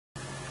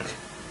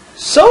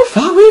So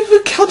far we've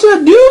encountered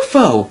a new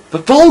foe, the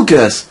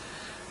Vulgars,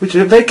 which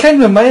they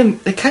kind of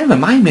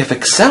remind me of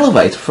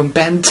Accelerate from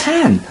Ben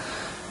 10.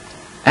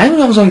 And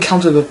we also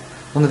encountered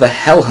one of the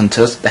Hell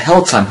Hunters, the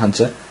Helltime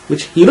Hunter,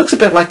 which he looks a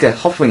bit like a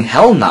hovering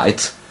Hell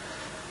Knight.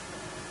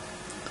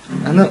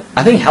 And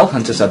I think Hell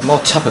Hunters are more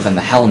tougher than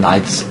the Hell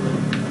Knights.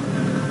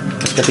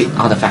 Let's get the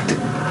artifact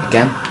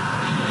again.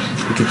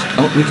 We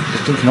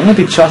can only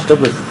be charged up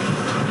with.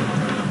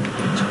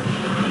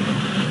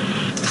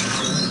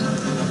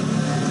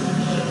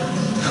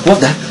 What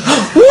the?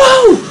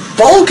 Whoa!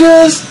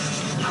 Vulgars!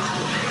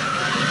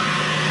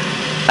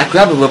 That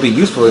grabber will be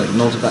useful in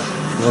order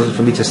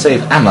for me to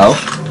save ammo.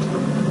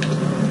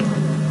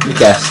 Let me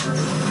guess.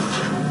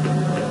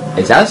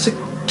 Is that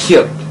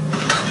secure?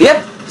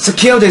 Yep!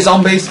 Security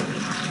zombies!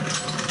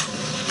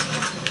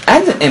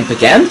 And an imp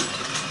again.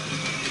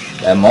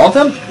 There are more of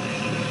them.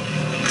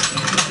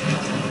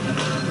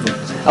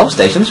 Health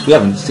stations? We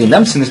haven't seen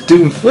them since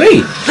Doom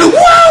 3.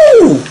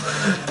 Whoa!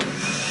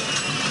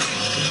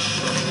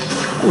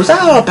 What was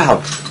that all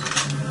about?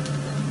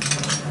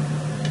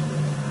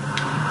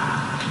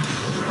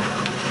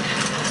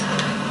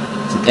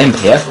 There's an imp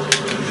here.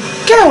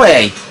 Get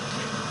away!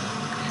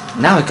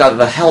 Now we've got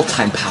the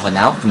Helltime power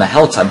now from the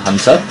Helltime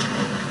Hunter.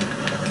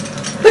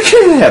 Look at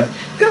him!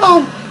 Look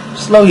how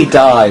slow he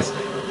dies.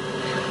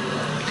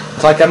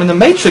 It's like I'm in the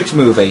Matrix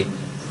movie.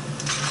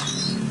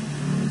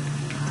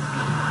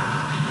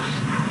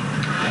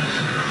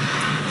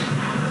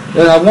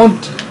 I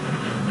want...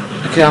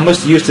 Okay, I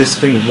must use this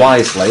thing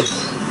wisely.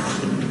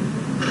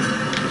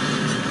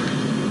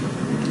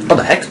 What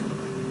the heck?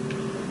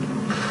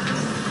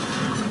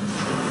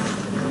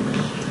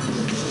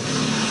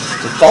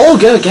 It's a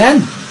Vulgar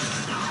again!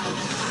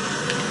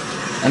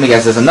 Let me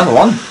guess, there's another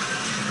one.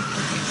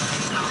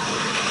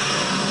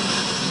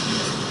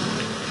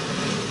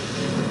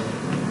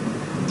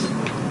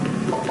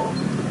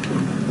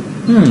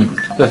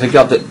 I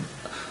forgot the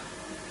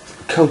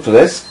code for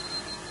this.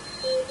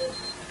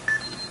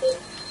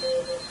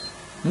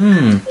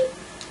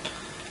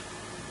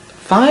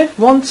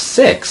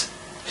 516.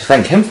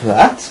 Thank him for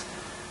that.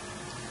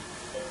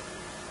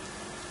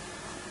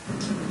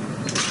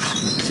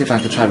 Let's see if I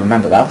can try to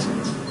remember that.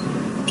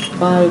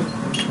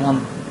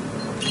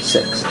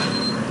 516.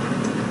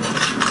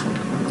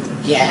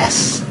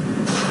 Yes!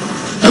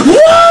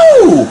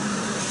 Whoa!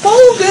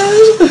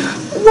 Vulgars!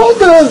 What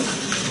the?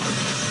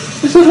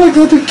 This is like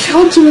the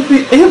encounter with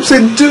the Imps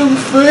in Doom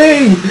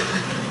 3!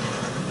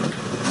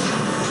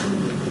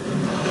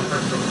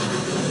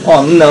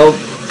 Oh no!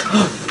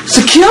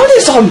 Security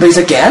zombies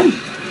again!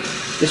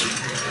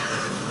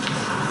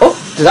 Oh,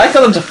 did I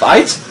tell them to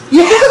fight?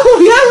 Yeah,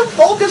 yeah,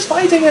 Vulgar's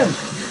fighting him!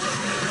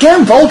 Get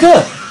him,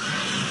 Vulgar!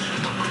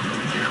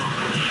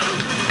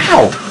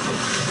 Ow!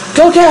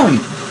 Go get him!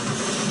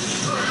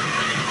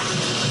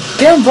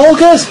 Get him,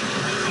 Vulgars!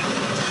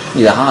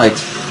 Need to hide.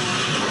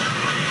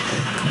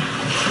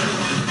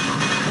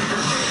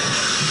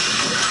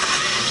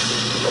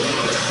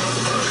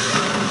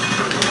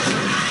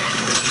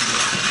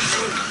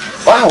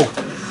 Wow!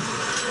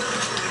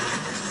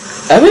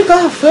 And we've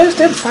got our first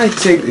imp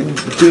fighting in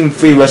Doom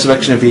 3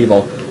 Resurrection of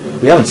Evil.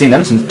 We haven't seen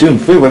them since Doom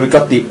 3 where we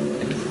got the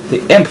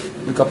imp,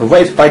 we got the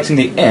Wraith fighting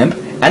the imp,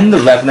 and the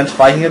Revenant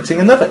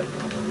fighting another.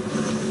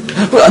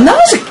 Well,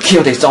 another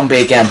security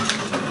zombie again!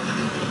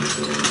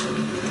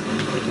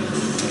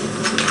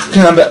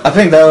 I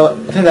think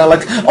they're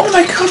like, oh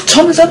my god,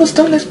 Thomas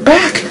Edwardstone is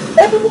back!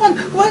 Everyone,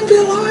 run for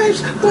your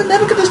lives! We're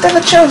never gonna stand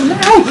a chance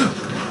now!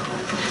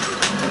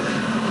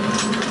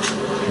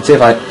 Let's see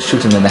if I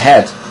shoot him in the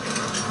head.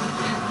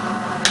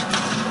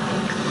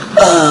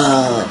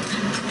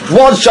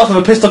 One shot of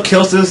a pistol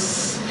kills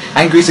this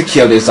angry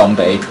security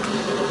zombie.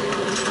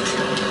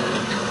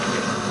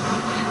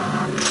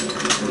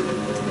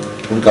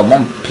 We've got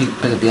one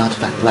bit of the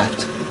artifact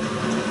left.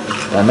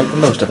 I'll make the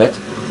most of it.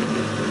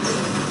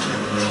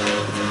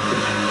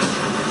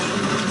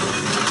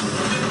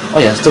 Oh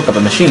yeah, still got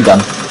the machine gun.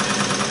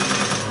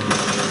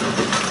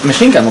 The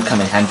machine gun will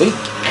come in handy.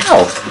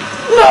 Ow!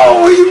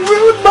 No, you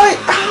ruined my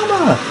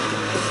armor!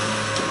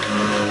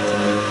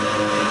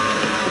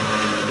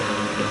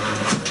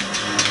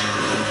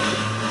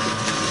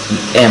 An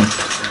imp.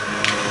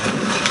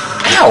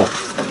 Ow!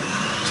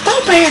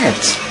 Stop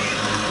it!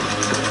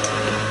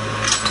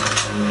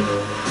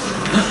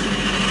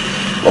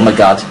 Oh my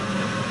god.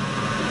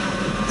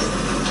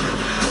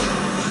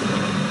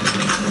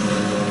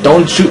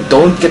 Don't shoot,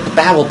 don't get the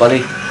barrel,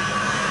 buddy.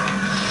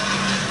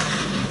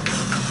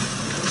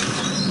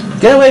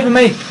 Get away from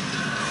me!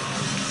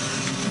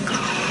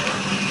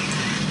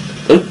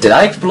 Oh, did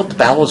I explode the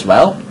barrel as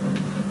well?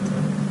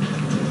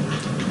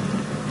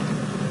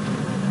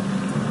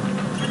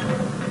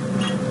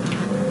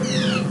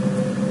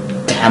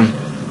 Damn.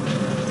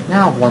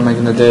 Now what am I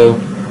gonna do?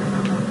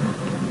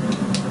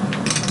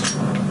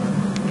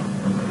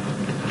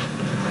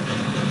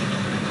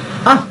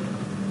 Ah!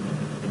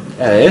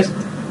 There it is.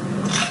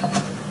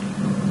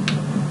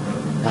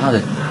 Now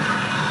then.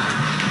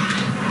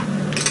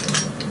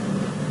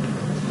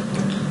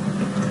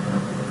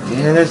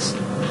 Yeah, there's...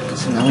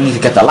 So now we need to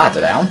get the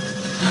ladder down.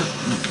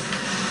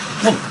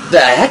 What the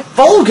heck?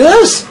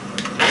 Vulgars?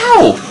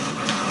 Ow!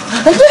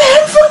 And the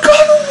heck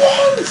forgotten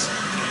ones!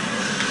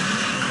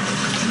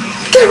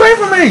 Get away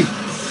from me!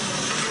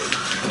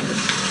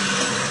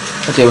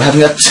 Okay, we're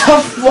having a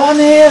tough one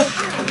here.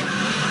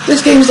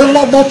 This game's a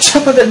lot more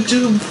tougher than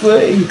Doom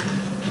 3.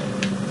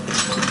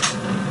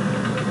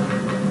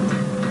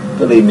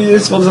 Believe me,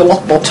 this one's a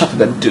lot more tougher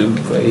than Doom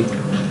 3.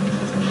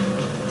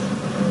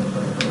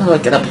 How do I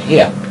get up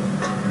here?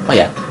 Oh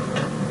yeah.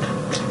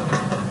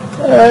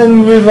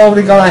 And we've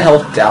already got our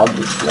health down to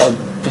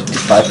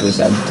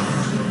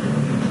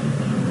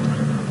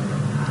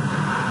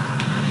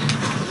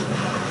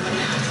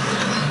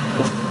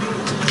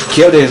 55%.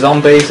 Kill the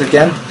zombies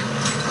again.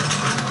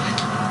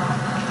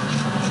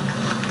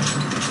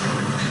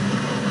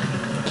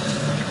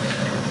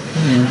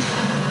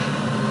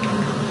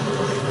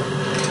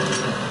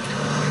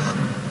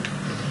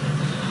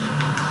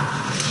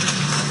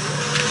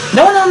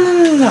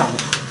 No.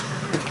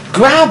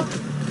 Grab!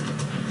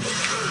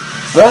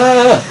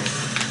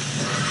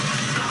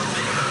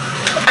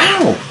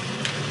 Ow!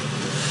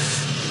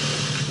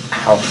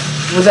 Ow.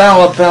 Was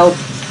our belt?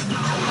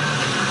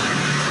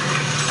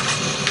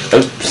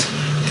 Oops.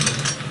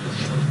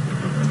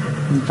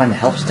 Let me find the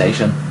health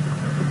station.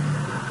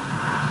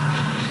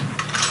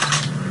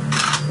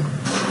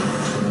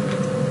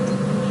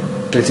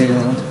 Busy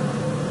around.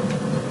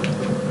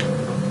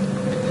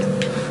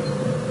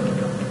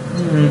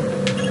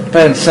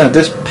 But instead of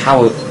this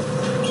power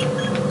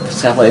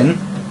cell in.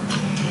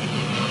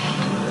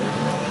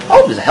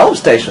 Oh, there's a health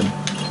station.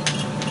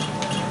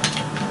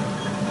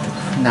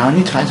 Now I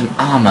need to find some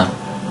armor.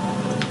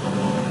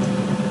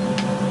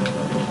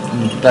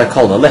 Better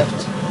call the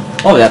lift.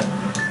 Oh yeah.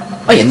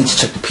 Oh yeah, I need to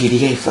check the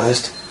PDA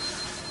first.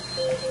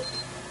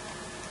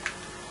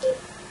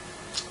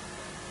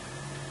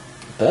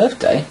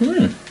 Birthday?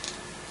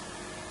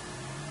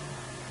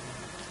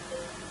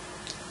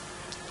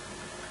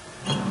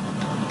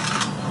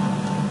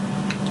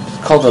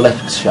 Call the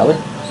lift, shall we?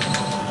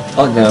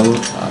 Oh no,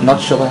 I'm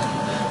not sure.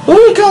 What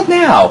do we got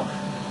now?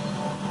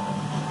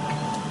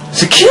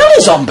 Secure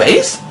the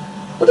zombies?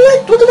 What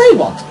do they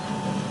want?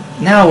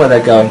 Now where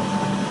they're going?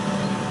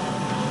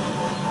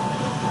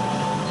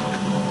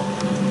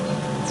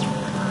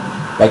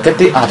 Right, get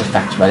the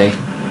artifact ready.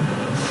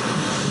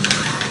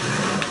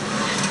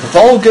 The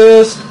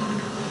Vulgars.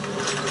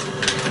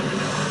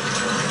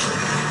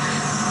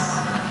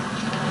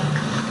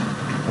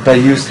 I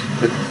better use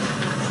the...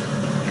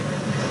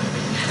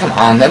 Come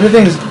on,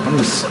 everything's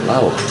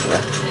slow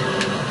here.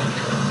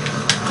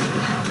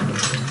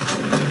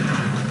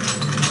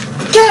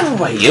 Get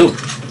away, you!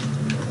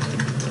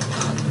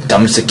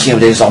 Dumb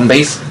security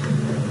zombies.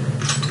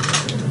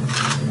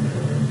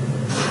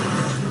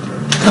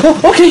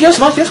 Oh, okay, you're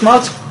smart, you're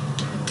smart.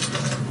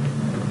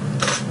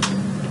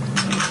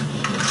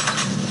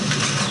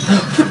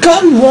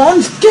 Forgotten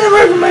ones! Get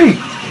away from me!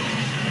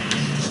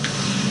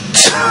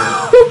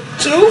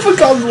 Two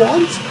forgotten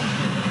ones?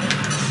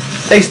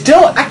 They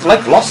still act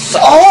like lost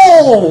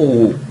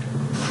souls!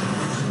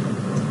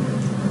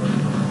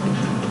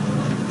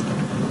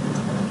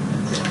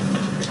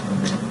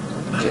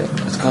 Okay,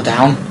 let's go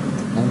down.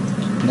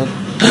 No.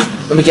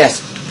 Let me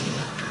guess.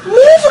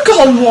 More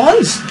forgotten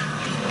ones!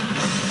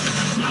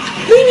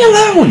 Leave me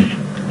alone!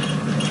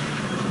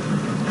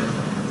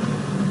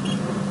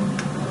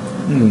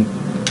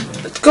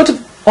 Let's go to...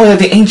 Oh yeah,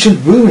 the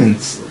ancient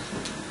ruins.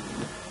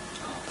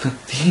 The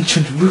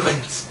ancient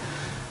ruins.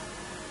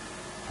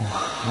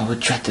 Oh, I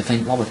would dread to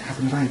think what would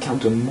happen if I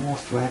encounter more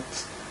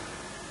threats.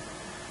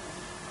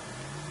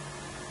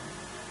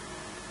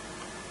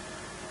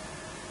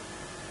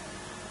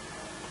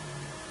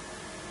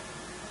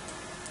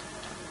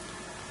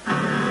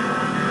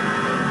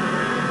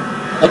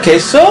 Okay,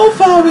 so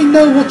far we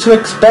know what to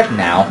expect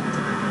now.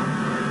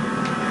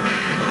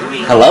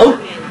 Hello?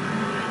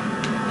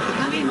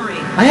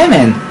 I am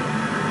in.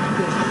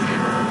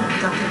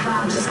 Dr.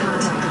 Cloud just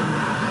contacted me.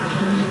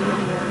 He will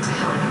be able to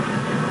help.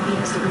 He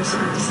has the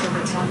recently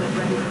discovered tablet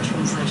ready for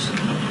translation.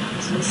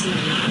 It's missing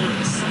an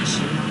important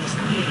section on his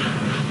computer.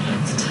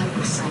 It's a type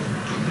of cipher.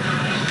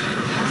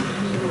 After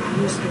he read the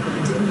newspaper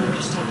and didn't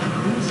understand the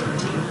news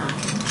article,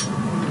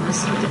 I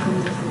must get the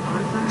printer from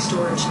artifact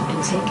storage and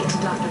take it to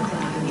Dr.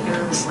 Cloud in the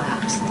Eros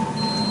labs.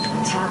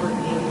 The tablet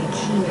may be the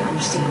key to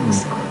understanding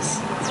this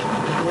place.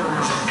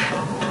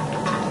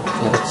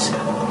 Let's see.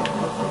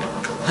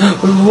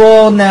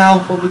 Whoa, now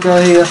what we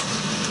got here?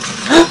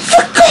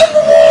 Forgotten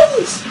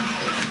ones!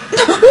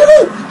 No!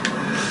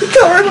 You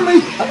can't remember me!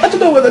 I don't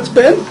know where that's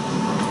been.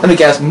 Let me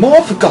guess,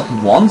 more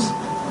forgotten ones?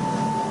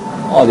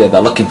 Oh yeah,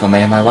 they're looking for me,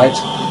 am I right?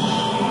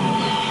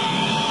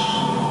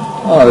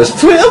 Oh, there's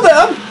 3 of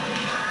them!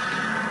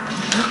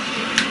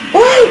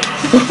 Oh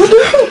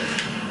no!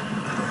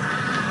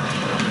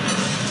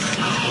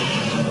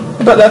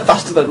 I bet they're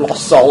faster than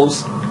lost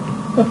souls.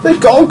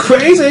 They've gone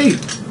crazy!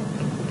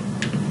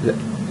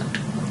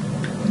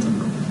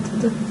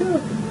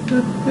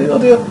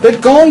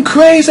 They've gone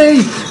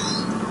crazy!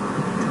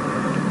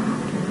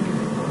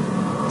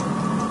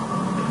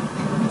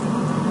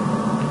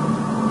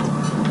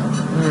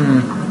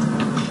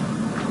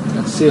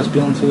 see what's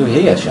beyond through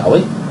here, shall we?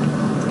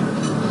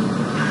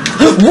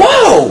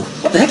 Whoa!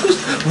 What the heck was...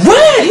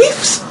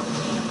 Wraiths!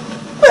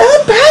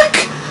 They're back!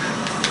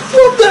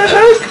 What the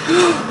heck?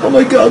 Oh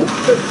my god.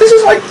 This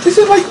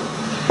is like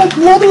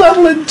one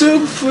level in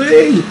Doom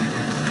 3.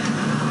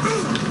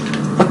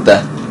 What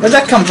the? Where'd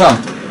that come from?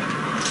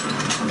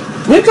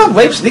 We've got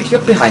Wraiths sneaking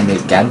up behind me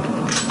again.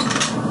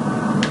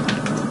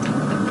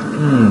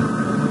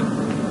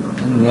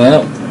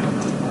 No.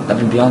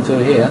 Nothing beyond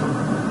through here.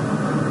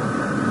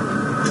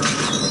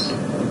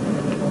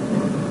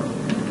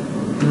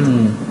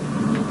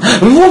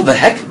 What the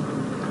heck?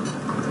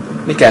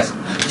 Let me guess.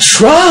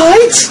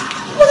 Trites?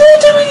 What are they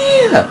doing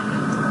here?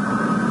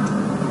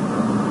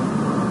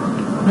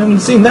 I haven't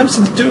seen them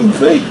since Doom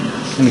 3.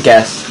 Let me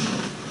guess.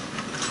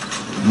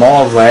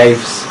 More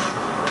Wraiths.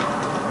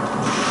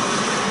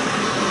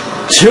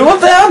 2 of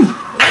them?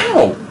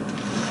 Ow!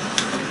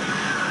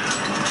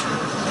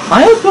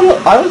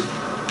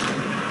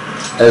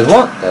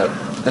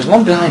 There's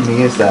one behind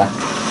me, is there?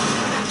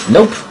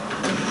 Nope.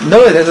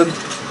 No, it isn't.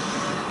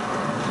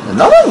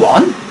 Another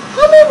one?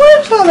 How many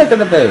Wraiths are there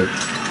gonna be?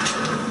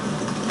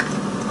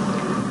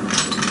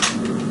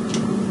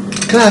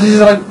 God, this is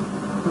like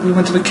we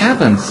went to the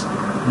cabins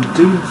and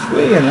Doom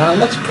 3 and our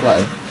Let's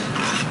Play.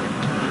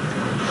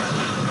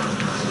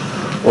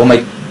 Oh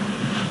my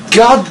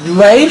god,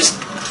 Wraiths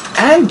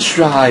and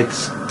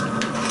Trites!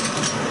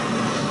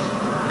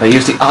 But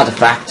use the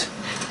artifact.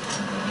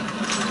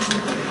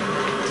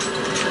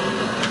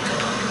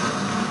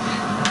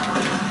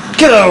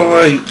 Get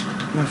away!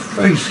 My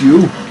face,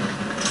 you!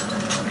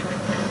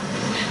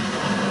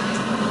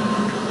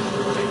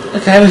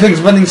 Okay, everything's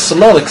running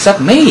slow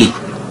except me!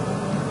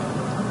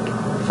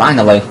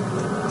 Finally.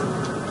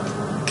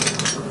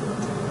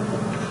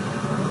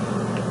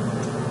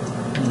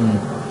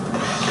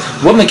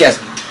 Let me guess.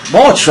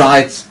 More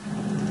Trites!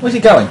 Where's he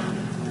going?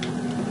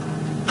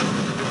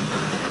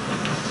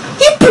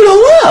 He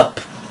blew up!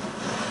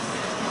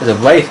 There's a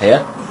Wraith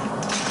here.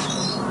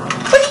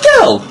 Where'd he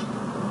go?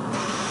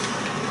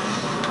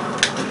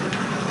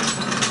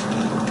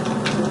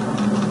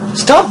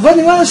 Stop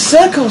running around in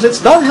circles,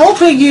 it's not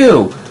helping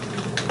you!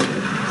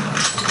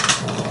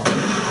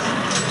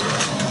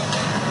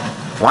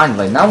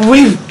 Finally, now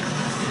we've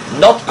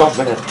not got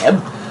rid of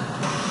him.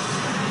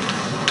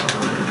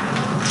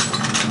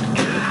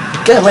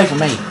 Get away from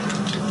me!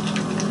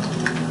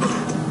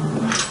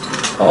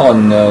 Oh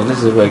no,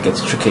 this is where it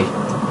gets tricky.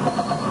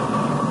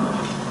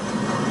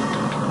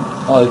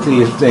 All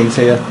these things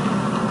here.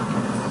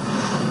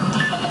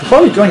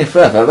 Before we go any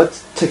further,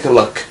 let's take a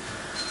look.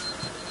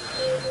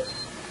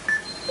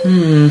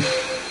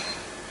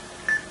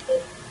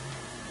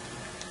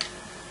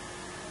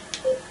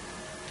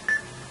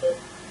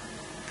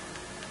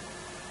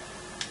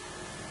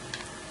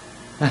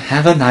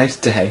 Have a nice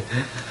day.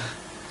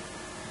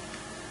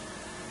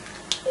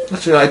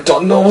 Actually, I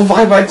don't know if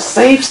I might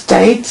save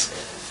state,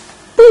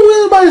 but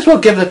we might as well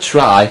give it a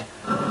try.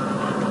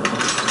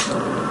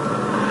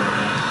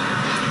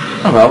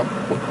 Oh well.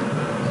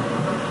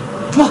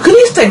 Look at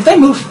these things, they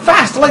move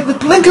fast like the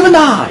blink of an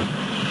eye.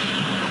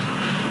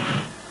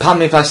 Pardon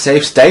me if I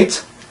save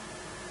state.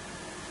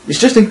 It's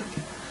just in...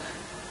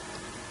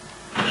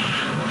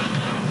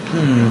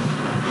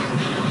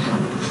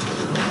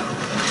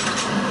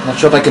 Not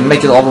sure if I can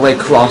make it all the way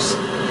across.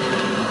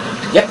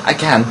 Yep, I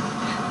can.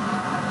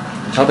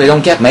 Hope they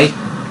don't get me.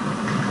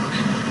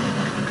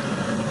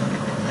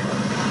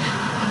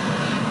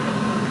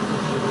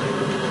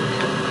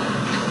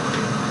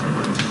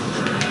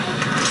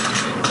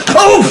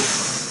 Oof!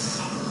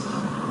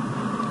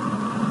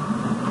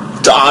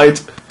 Died.